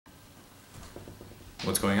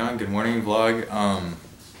What's going on? Good morning vlog.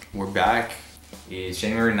 We're back. It's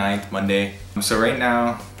January 9th, Monday. So right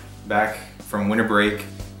now, back from winter break,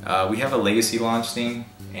 we have a legacy launch thing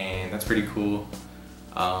and that's pretty cool.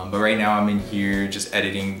 But right now I'm in here just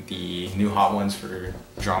editing the new Hot Ones for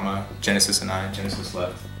drama, Genesis and I, Genesis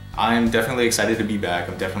left. I'm definitely excited to be back.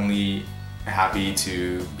 I'm definitely happy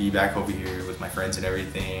to be back over here with my friends and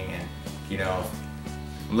everything. And you know,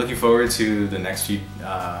 I'm looking forward to the next few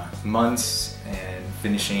months and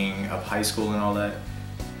finishing up high school and all that.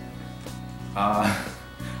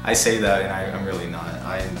 I say that and I'm really not.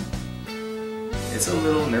 It's a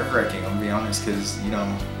little nerve-wracking, I'm gonna be honest, because you know,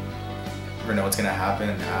 never know what's gonna happen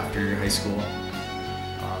after high school.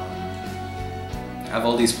 I have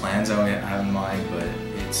all these plans I have in mind, but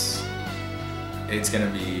it's gonna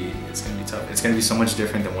be tough. It's gonna be so much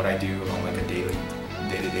different than what I do on like a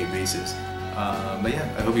day-to-day basis. But yeah,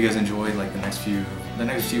 I hope you guys enjoyed like the next few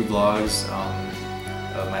vlogs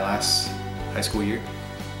of my last high school year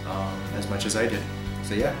as much as I did.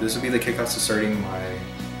 So yeah, this will be the kickoff to starting my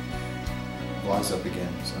vlogs up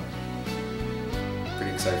again. So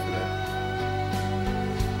pretty excited for that.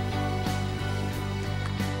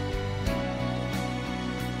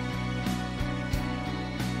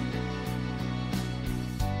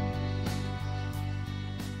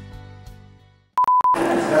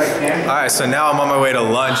 Alright, so now I'm on my way to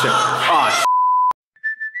lunch. Oh,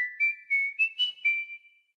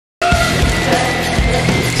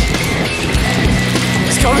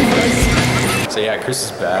 it's coming. So yeah, Chris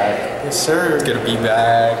is back. Yes, sir. It's gonna be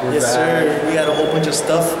back. We're yes, back. Sir. We got a whole bunch of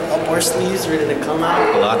stuff up our sleeves, ready to come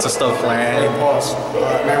out. Lots of stuff planned. Hey, pause.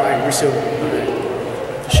 Never mind, resume.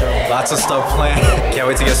 Sure. Lots of stuff planned. Can't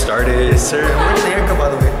wait to get started. Yes, sir. I'm wearing the haircut, by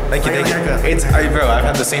the way. Thank you. Bro, I've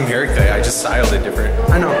had the same haircut. I just styled it different.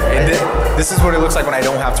 I know. And this is what it looks like when I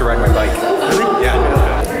don't have to ride my bike. Really? Yeah.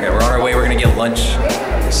 Yeah, we're on our way. We're gonna get lunch.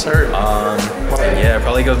 Yes, sir. Yeah,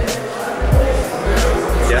 probably go.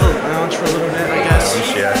 Yeah. Lounge for a little bit, I guess.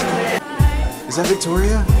 Yeah. Is that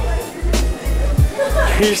Victoria?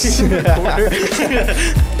 He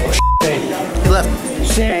left.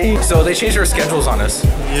 So they changed their schedules on us.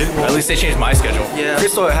 Yeah. At least they changed my schedule. Yeah.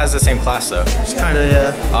 Crystal has the same class though. It's kinda,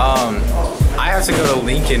 yeah. I have to go to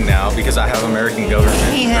Lincoln now because I have American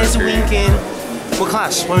government. He has Lincoln. What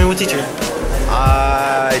class? What teacher?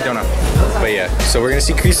 I don't know. But yeah, so we're gonna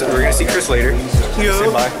see Chris. We're gonna see Chris later. Yo. Say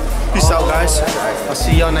bye. Peace out, guys. I'll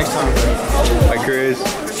see y'all next time. Bye, Chris.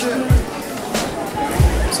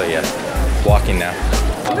 So yeah, walking now.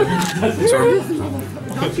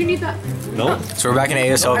 Don't you need that? No. So we're back in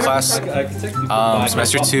ASL class,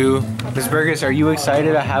 semester 2. Ms. Burgess, are you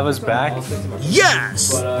excited to have us back?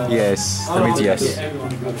 Yes! Yes, that means yes.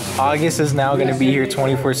 August is now going to be here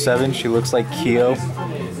 24/7. She looks like Keo.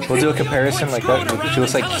 We'll do a comparison like that. She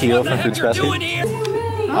looks like Keo from Fruits Basket.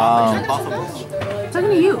 Talking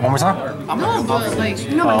to you. One more time? No, but like,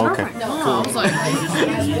 no, Oh, okay. no, I was like,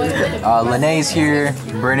 Lene's here.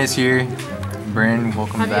 Bryn is here. Bryn,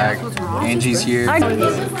 welcome back. Angie's here.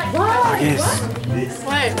 August.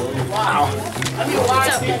 wow.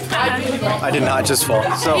 I did not just fall.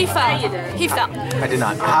 So He fell. He fell. I did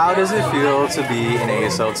not. How does it feel to be in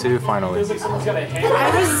ASL 2 finally? I was in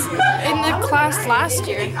the class last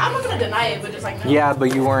year. I'm not gonna deny it, but just like. Yeah,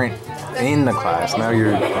 but you weren't in the class. Now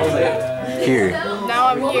you're here. Now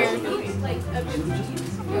I'm here.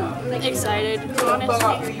 Excited,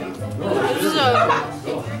 honestly. It was a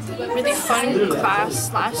really fun class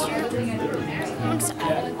last year. I'm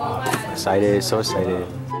excited. Excited, so excited.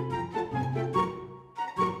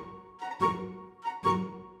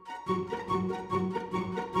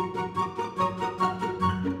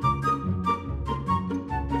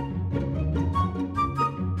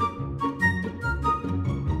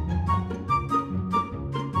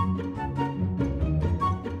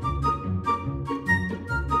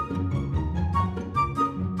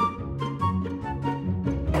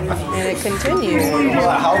 And it continues.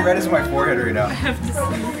 How red is my forehead right now?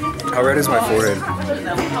 How red is my forehead?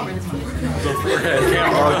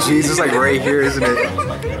 Oh jeez, it's like right here, isn't it?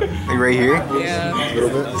 Like right here? Yeah. A little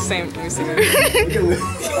bit? Same.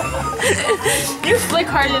 You flick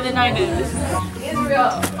harder than I did.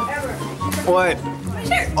 What?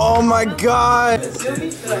 Oh my god!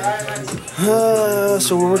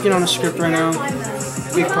 So we're working on a script right now.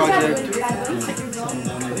 Big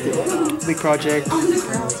project.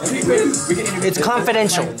 It's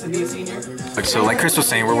confidential. So like Chris was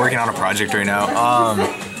saying, we're working on a project right now.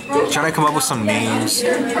 Trying to come up with some names.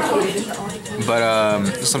 But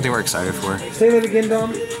it's something we're excited for. Say that again,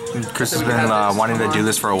 Dom. Chris has been wanting to do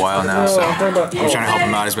this for a while now, so I'm trying to help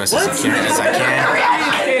him out as best as I can.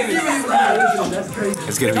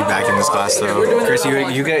 It's good to be back in this class, though. Chris,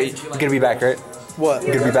 you gonna be back, right? What?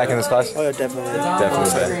 You gonna be back in this class? Oh yeah, definitely.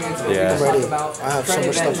 Definitely back. Yeah. I'm ready. I have so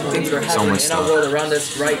much stuff to do. So much stuff. around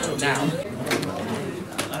us right now.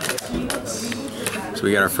 So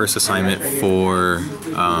we got our first assignment for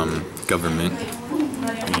government,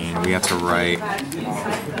 and we have to write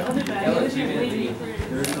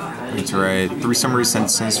 3 summary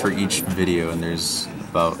sentences for each video, and there's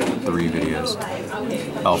about 3 videos.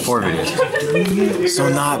 Oh, 4 videos. So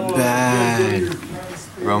not bad.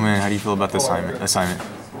 Roman, how do you feel about the assignment?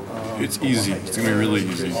 It's easy. It's gonna be really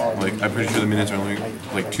easy. Like, I'm pretty sure the minutes are only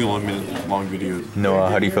like 2 minute long videos. Noah,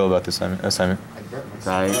 how do you feel about the assignment?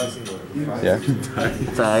 Tight. Yeah?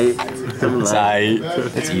 Tight. Tight.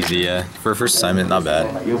 It's easy, yeah. For a first assignment, not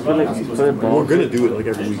bad. You put it We're gonna do it like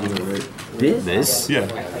every weekend, right? This? Yeah.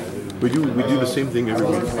 We do the same thing every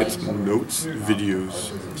week. It's notes,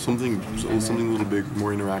 videos, something a little bit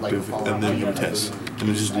more interactive, and then a test. And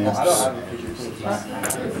it's just loops.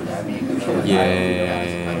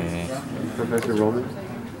 Yeah. Professor Roman.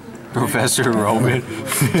 Professor Roman.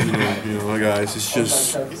 you know, guys, it's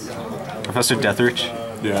just... Professor Deathrich.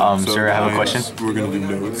 Yeah. Sir, I have a question. We're gonna do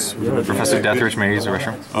notes. Professor Deathrich, may I use the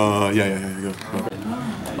restroom? Yeah, go.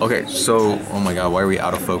 Okay, so, oh my god, why are we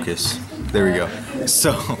out of focus? There we go.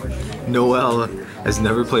 So, Noel has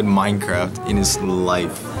never played Minecraft in his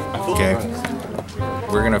life. Okay?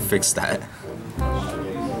 We're gonna fix that.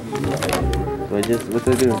 What do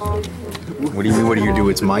I do? What do you mean, what do you do?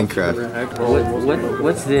 It's Minecraft.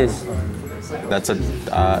 What's this? That's a,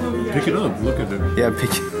 Pick it up, look at it. yeah, pick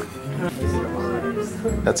it.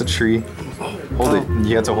 That's a tree. Hold it.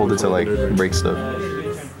 You have to hold it to, like, break stuff.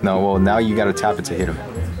 No, well, now you gotta tap it to hit him.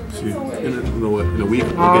 See, in a week,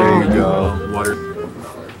 There you go. Water.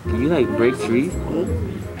 Can you like break trees?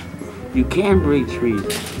 You can break trees.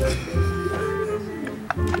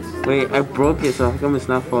 Wait, I broke it, so how come it's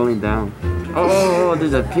not falling down? Oh,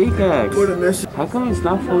 there's a pickaxe. How come it's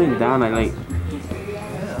not falling down? I like...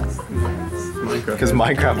 Because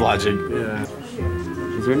Minecraft logic. Yeah.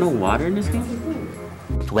 Is there no water in this game?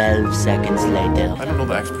 12 seconds later. I don't know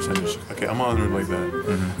the X percentage. Okay, I'm on it like that.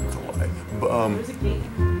 But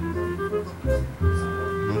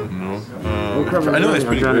I know it's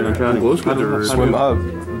pretty good. I'm drowning. Glow squids are Swim up.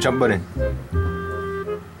 Jump button.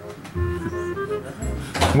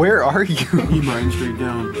 Where are you? You mine straight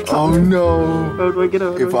down. Oh no. How do I get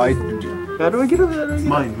up? If I... How do I get up?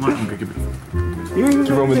 Mine. Okay, give me.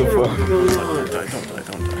 Roman the phone. Don't die.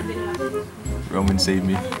 Roman saved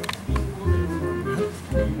me. I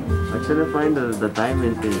couldn't find the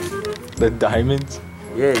diamond thing. The diamonds?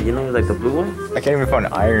 Yeah, you know, like the blue one? I can't even find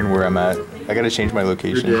iron where I'm at. I gotta change my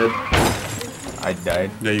location. You're dead. I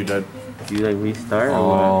died. Yeah, you died. Do you like restart or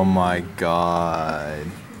Oh my god.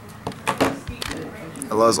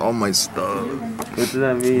 I lost all my stuff. what? What does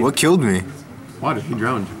that mean? What killed me? Water, he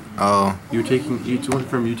drowned. Oh. You went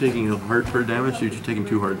from you taking a heart per damage to you taking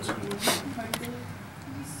 2 hearts.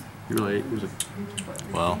 You were like, it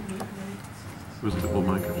Well. was a double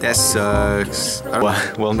Minecraft. That sucks.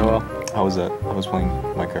 Well, Noel, how was that? I was playing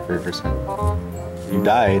Minecraft for your first time. You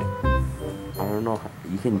died. I don't know.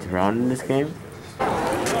 You can drown in this game?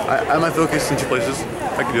 I might focus in 2 places.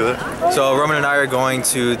 I can do that. So Roman and I are going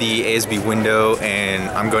to the ASB window, and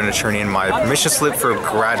I'm going to turn in my permission slip for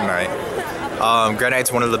grad night. Grad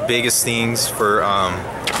night's one of the biggest things for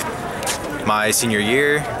my senior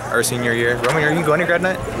year. Roman, are you going to grad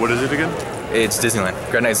night? What is it again? It's Disneyland.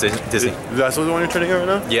 Grad night's Disney. That's the one you're turning in right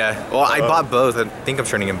now? Yeah. Well, I bought both. I think I'm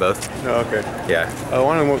turning in both. No, okay. Yeah. I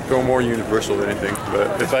want to go more universal than anything,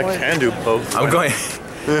 but if I can do both. I'm going.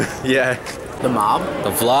 Yeah. The mob?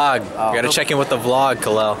 The vlog. You gotta check in with the vlog,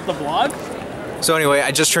 Kalel. The vlog? So anyway,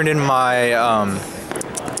 I just turned in my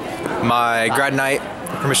my grad night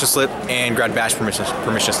permission slip and grad bash permission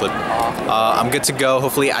slip. I'm good to go.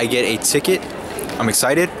 Hopefully I get a ticket. I'm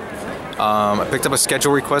excited. I picked up a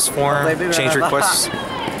schedule request form, change requests,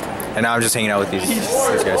 and now I'm just hanging out with these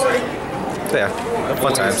guys. So yeah,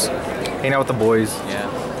 fun times. Hanging out with the boys. Yeah.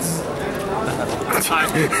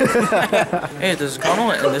 Hey, this is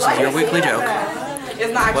Connell, and this is your weekly joke.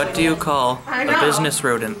 What do you call a business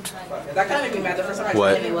rodent?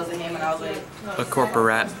 What? A corporate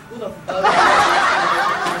rat.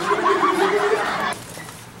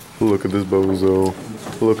 Look at this bozo.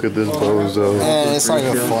 Look at this bozo. Man, it's not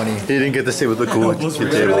even funny. He didn't get to say with the cool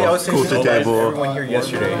Literally, I was saying cool table. one here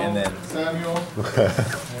yesterday, and then.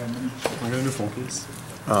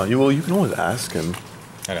 You can always ask him.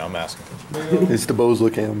 I know, I'm asking. It's the bozo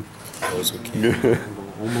cam. It's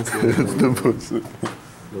It's the bozo.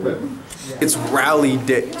 It's rally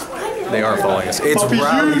day. They are following us. It's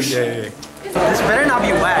rally day. This better not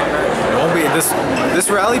be whack, bro. It won't be. This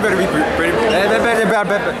rally better be pretty.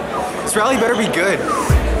 This rally better be good.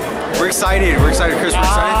 We're excited. We're excited, Chris. We're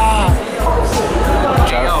excited.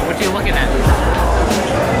 Yo, what are you looking at?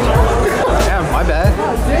 Yeah, my bad.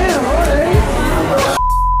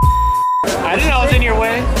 I didn't know I was in your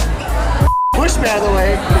way. Push me out of the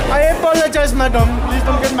way. I apologize, madam. Please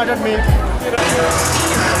don't get mad at me.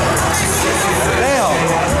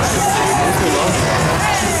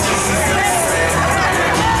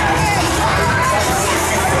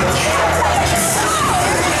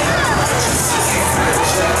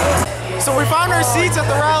 So we found our seats at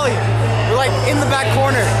the rally. We're like in the back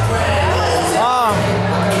corner.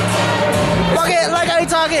 Walk it like I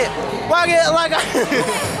talk it. Walk it like I.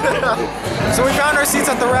 So we found our seats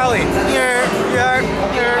at the rally.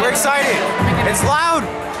 We're excited. It's loud.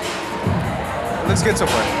 It looks good so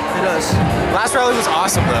far. It does. Last rally was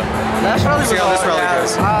awesome though. Last rally See was how this rally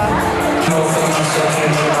goes.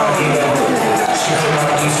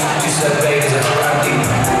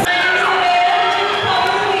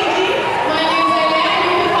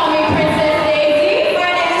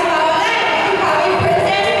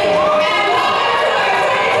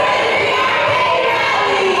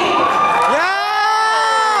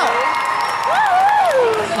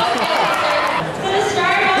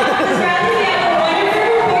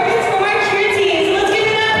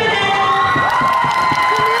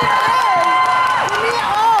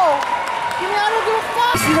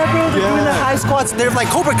 See that, bro? They're doing the high squats. They're like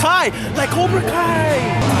Cobra Kai. Like Cobra Kai.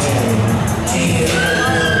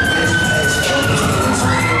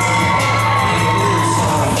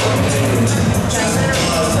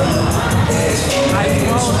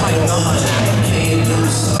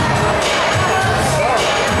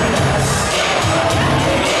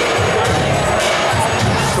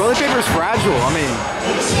 Toilet paper is fragile. I mean,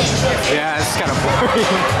 yeah, it's kind of boring.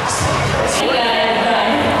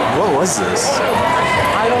 What was this?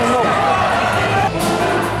 I don't know.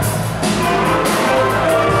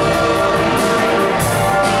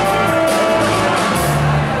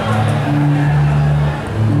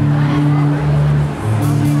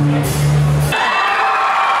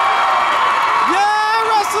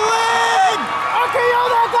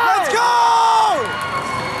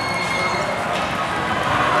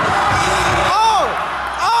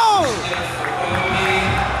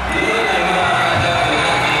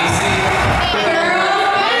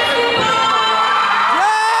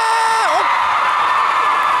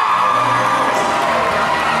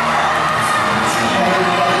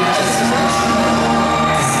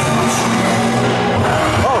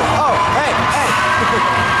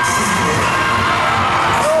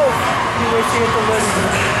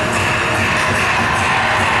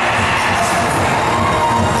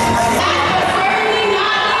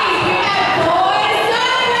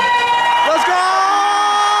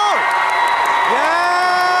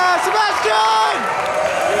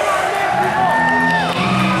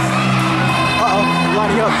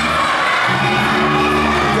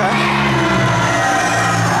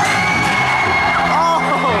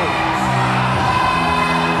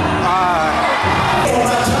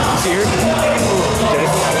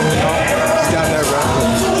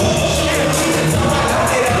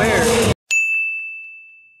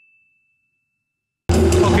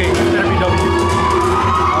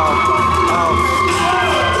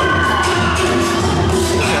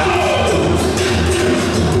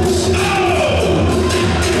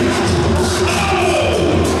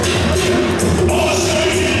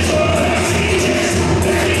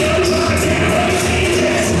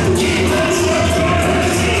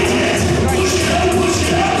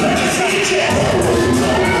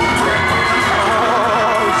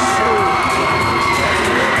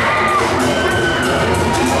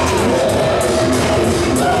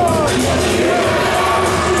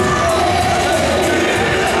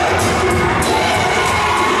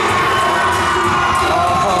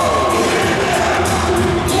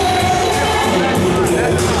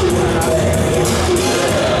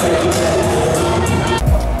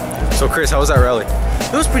 So Chris, how was that rally?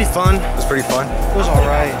 It was pretty fun. It was pretty fun. It was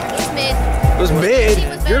alright. It was mid. It was mid?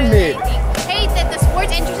 You're mid. Hey, the sports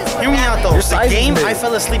interests were Hear me out though. Your The size is game, mid. I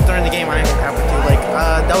fell asleep during the game. I ain't gonna happen to. Like,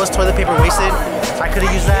 that was toilet paper wasted. I could have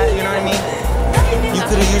used that, you know what I mean? You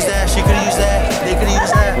could have used that, she could have used that, they could have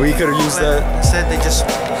used that. We could have used But that. instead, they just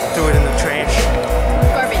threw it in the trash.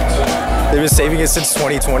 garbage. They've been saving it since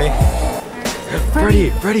 2020. Ready.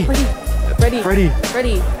 Ready. Ready. Ready.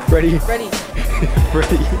 Ready. Ready. Ready.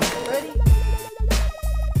 Ready.